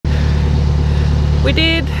We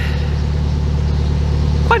did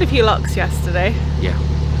quite a few locks yesterday. Yeah.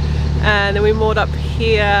 And then we moored up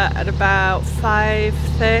here at about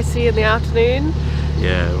 5:30 in the afternoon.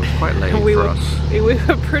 Yeah, it was quite late for us. We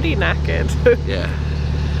were pretty knackered. Yeah.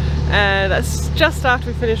 And that's just after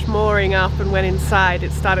we finished mooring up and went inside,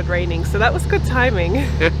 it started raining, so that was good timing.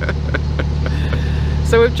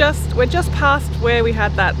 So we're just past where we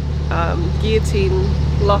had that guillotine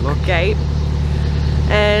lock gate,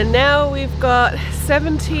 and now we've got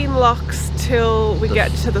 17 locks till we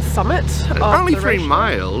get to the summit. Only 3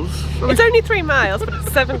 miles. It's only 3 miles, but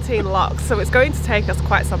it's 17 locks, so it's going to take us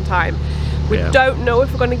quite some time. We don't know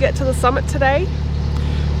if we're going to get to the summit today.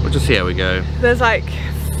 We'll just see how we go. There's like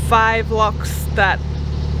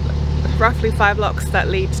roughly 5 locks that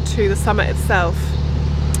lead to the summit itself,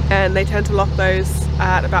 and they tend to lock those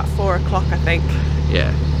at about 4 o'clock, I think.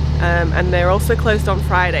 Yeah. And they're also closed on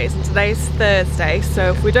Fridays, and today's Thursday,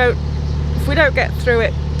 so if we don't get through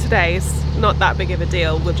it today, it's not that big of a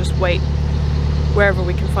deal. We'll just wait wherever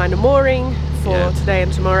we can find a mooring for today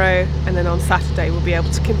and tomorrow, and then on Saturday we'll be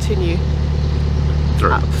able to continue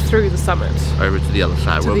up through the summit. Over to the other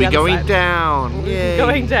side. We'll be going down. Yay.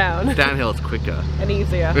 Going down. Downhill is quicker. And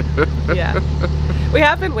easier. Yeah. We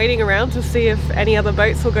have been waiting around to see if any other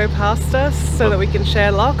boats will go past us so that we can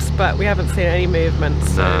share locks, but we haven't seen any movement.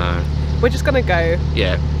 So no. We're just gonna go.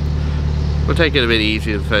 Yeah. We'll take it a bit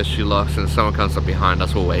easy the first few locks, and if someone comes up behind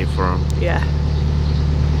us, we'll wait for them. Yeah.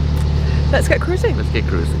 Let's get cruising. Let's get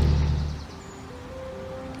cruising.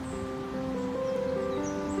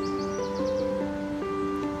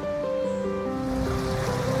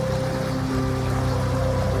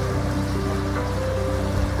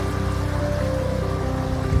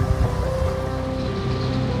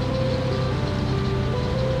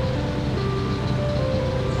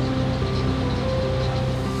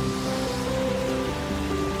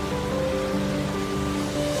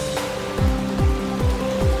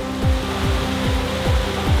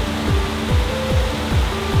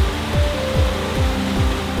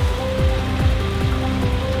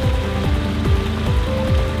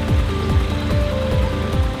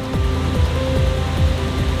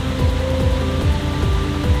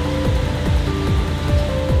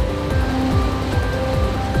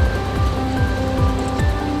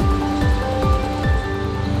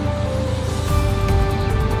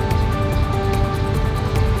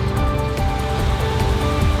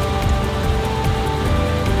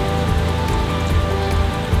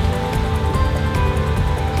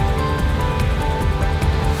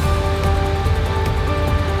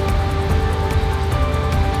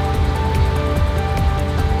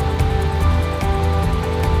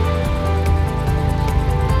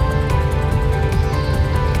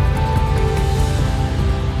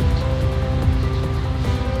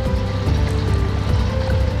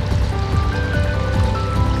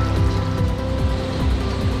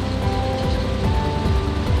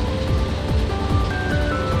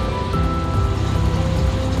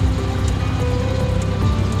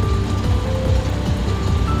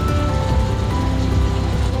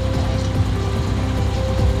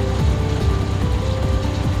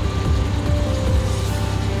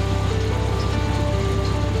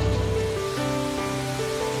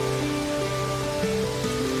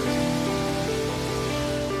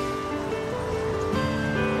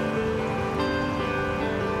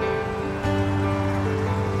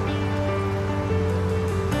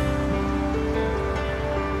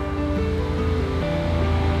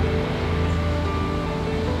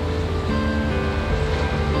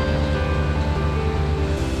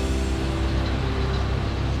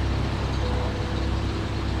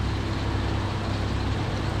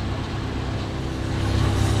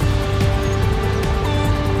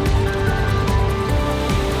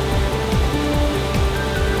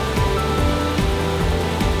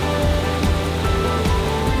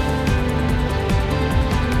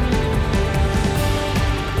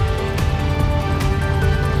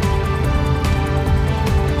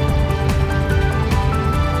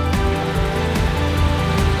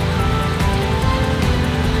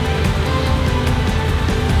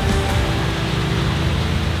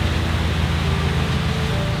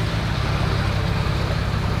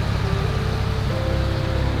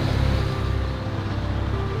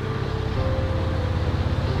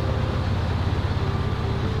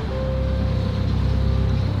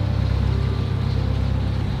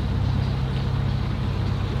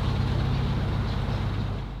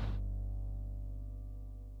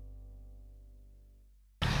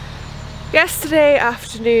 Yesterday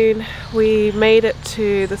afternoon we made it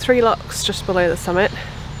to the 3 locks just below the summit.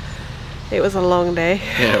 It was a long day.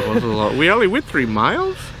 Yeah, it was a lot. We only went 3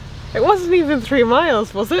 miles? It wasn't even 3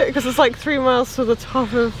 miles, was it? Because it's like 3 miles to the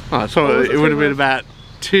top of... Oh, so it would have been about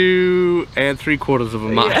 2 3/4 of a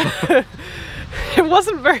mile. Yeah. It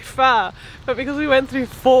wasn't very far, but because we went through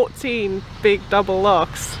 14 big double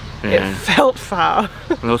locks, it felt far.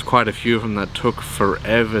 There was quite a few of them that took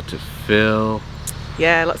forever to fill.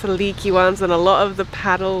 Yeah, lots of leaky ones, and a lot of the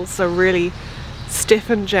paddles are really stiff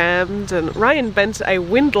and jammed, and Ryan bent a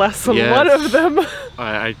windlass on one of them.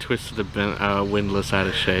 I twisted the windlass out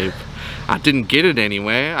of shape. I didn't get it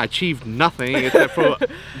anywhere. I achieved nothing except for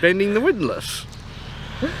bending the windlass.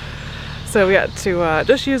 So we had to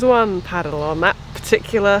just use one paddle on that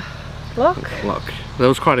particular lock. There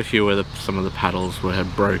was quite a few where some of the paddles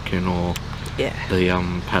had broken, or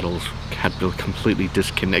the paddles had completely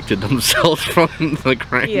disconnected themselves from the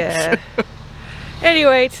cranks. Yeah.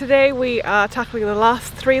 Anyway, today we are tackling the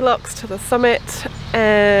last 3 locks to the summit,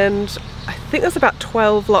 and I think there's about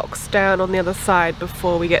 12 locks down on the other side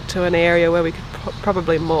before we get to an area where we could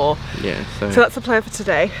probably moor. Yeah. So that's the plan for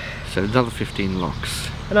today. So another 15 locks.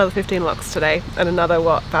 Another 15 locks today, and another,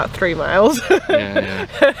 what, about 3 miles? Yeah.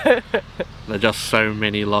 There are just so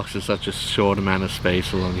many locks in such a short amount of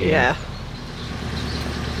space along here. Yeah.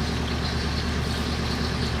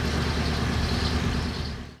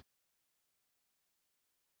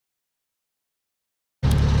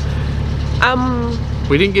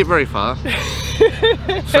 We didn't get very far.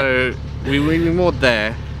 So we moored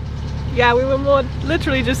there. Yeah, we were moored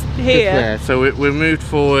literally just here. Yeah, so we moved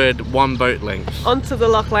forward 1 boat length. Onto the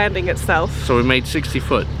lock landing itself. So we made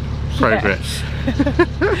 60-foot progress.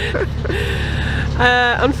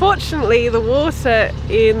 Unfortunately, the water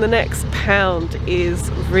in the next pound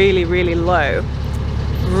is really, really low.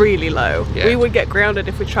 Really low. Yeah. We would get grounded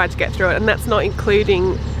if we tried to get through it, and that's not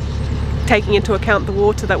including taking into account the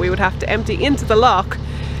water that we would have to empty into the lock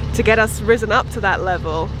to get us risen up to that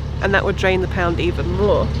level, and that would drain the pound even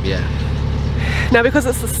more. Yeah. Now, because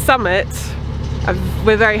it's the summit,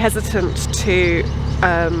 we're very hesitant to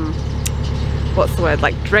what's the word,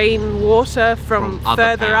 like drain water from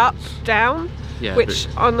further up down, which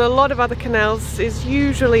on a lot of other canals is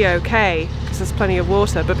usually okay because there's plenty of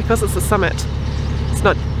water, but because it's the summit, it's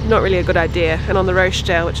not really a good idea. And on the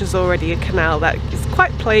Rochdale, which is already a canal that is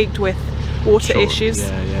quite plagued with water issues.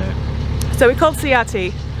 Yeah. So we called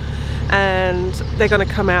CRT, and they're going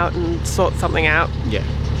to come out and sort something out. Yeah.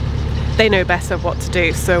 They know better what to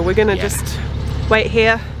do, so we're going to just wait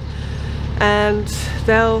here, and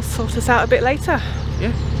they'll sort us out a bit later.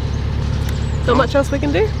 Yeah. Not much else we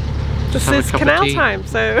can do. This is canal time,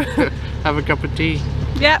 so have a cup of tea.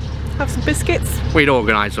 Yeah. Have some biscuits. We'd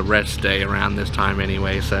organise a rest day around this time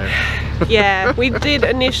anyway, so yeah, we did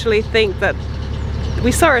initially think that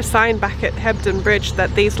we saw a sign back at Hebden Bridge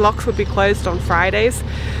that these locks would be closed on Fridays.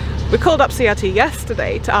 We called up CRT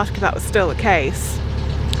yesterday to ask if that was still the case,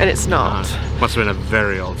 and it's not. Must have been a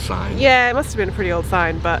very old sign. Yeah, it must have been a pretty old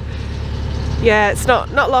sign, but yeah, it's not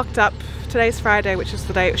locked up. Today's Friday, which is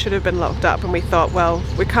the day it should have been locked up, and we thought, well,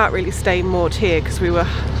 we can't really stay moored here because we were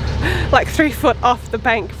like 3 foot off the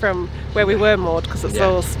bank from where we were moored, because it's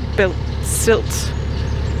all built silt.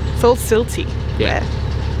 It's all silty there.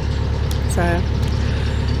 So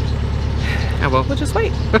well, we'll just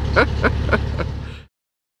wait.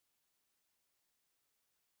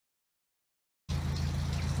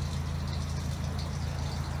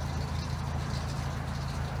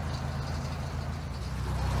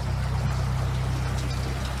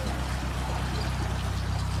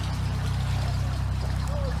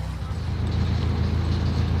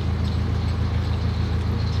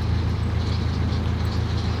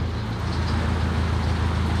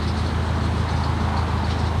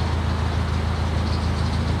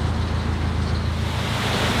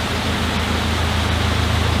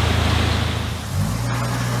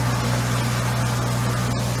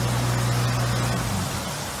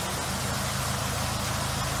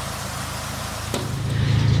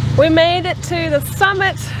 We made it to the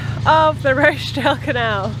summit of the Rochdale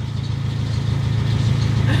Canal.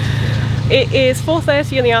 It is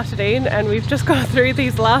 4:30 in the afternoon, and we've just gone through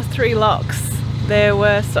these last 3 locks. There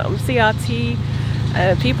were some CRT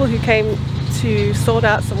people who came to sort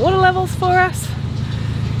out some water levels for us.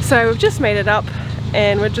 So we've just made it up,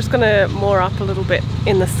 and we're just going to moor up a little bit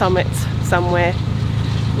in the summit somewhere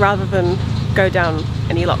rather than go down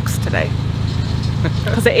any locks today.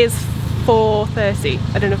 Because it is 4:30.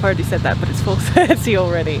 I don't know if I already said that, but it's 4:30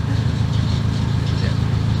 already.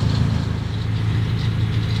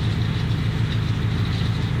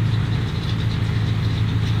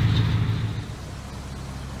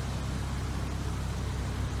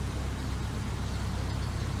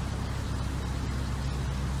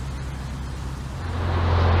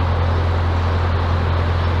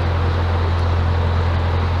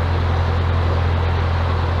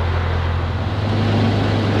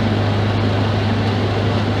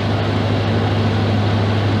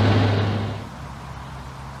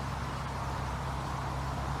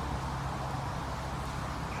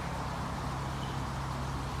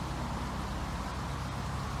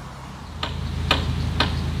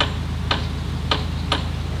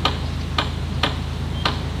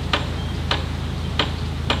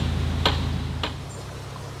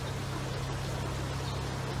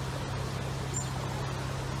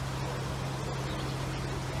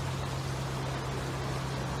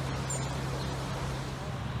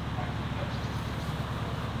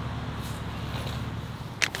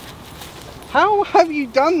 How have you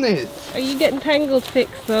done this? Are you getting tangled,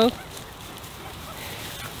 Pixel?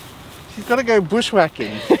 She's got to go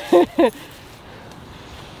bushwhacking.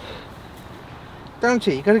 Don't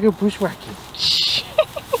you? You got to go bushwhacking.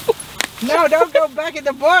 No, don't go back in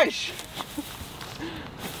the bush.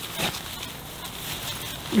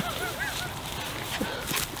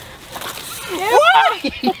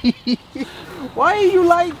 Why? Why are you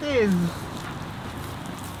like this?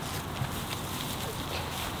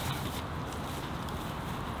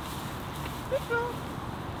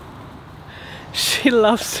 She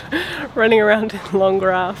loves running around in long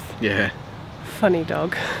grass. Yeah. Funny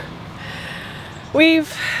dog.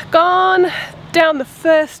 We've gone down the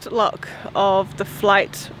first lock of the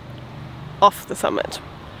flight off the summit.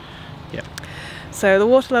 Yep. So the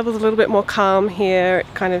water level's a little bit more calm here.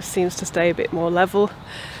 It kind of seems to stay a bit more level.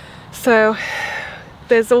 So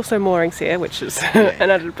there's also moorings here, which is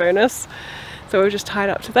an added bonus. So we're just tied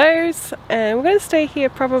up to those, and we're going to stay here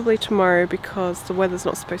probably tomorrow because the weather's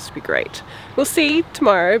not supposed to be great. We'll see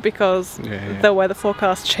tomorrow because the weather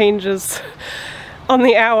forecast changes on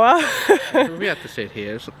the hour. We have to sit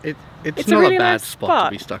here. It's a not really a bad nice spot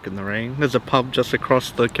to be stuck in the rain. There's a pub just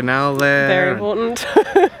across the canal there. Very important.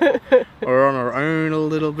 We're on our own a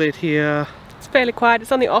little bit here. It's fairly quiet.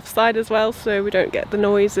 It's on the offside as well, so we don't get the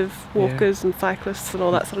noise of walkers and cyclists and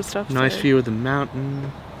all that sort of stuff. Nice view of the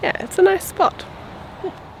mountain. Yeah, it's a nice spot.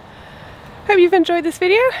 Hope you've enjoyed this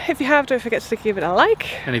video. If you have, don't forget to give it a like.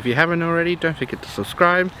 And if you haven't already, don't forget to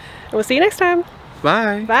subscribe. And we'll see you next time.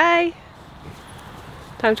 Bye. Bye.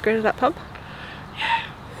 Time to go to that pub. Yeah.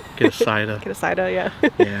 Get a cider. Get a cider, yeah.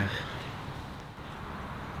 Yeah.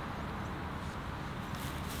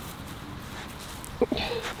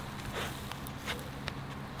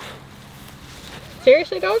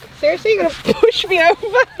 Seriously, dog? Seriously? You're gonna push me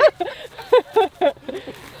over?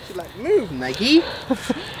 She's like, move, Maggie.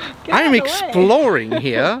 I'm exploring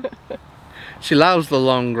here. She loves the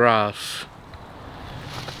long grass.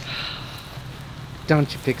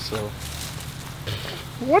 Don't you, Pixel?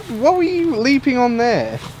 What were you leaping on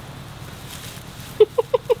there?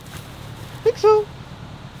 Pixel!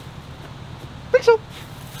 Pixel!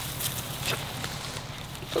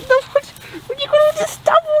 What are you going to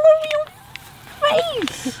stumble over your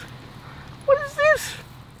face? What is this?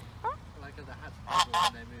 I like how the hats bubble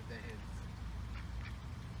when they move their heads.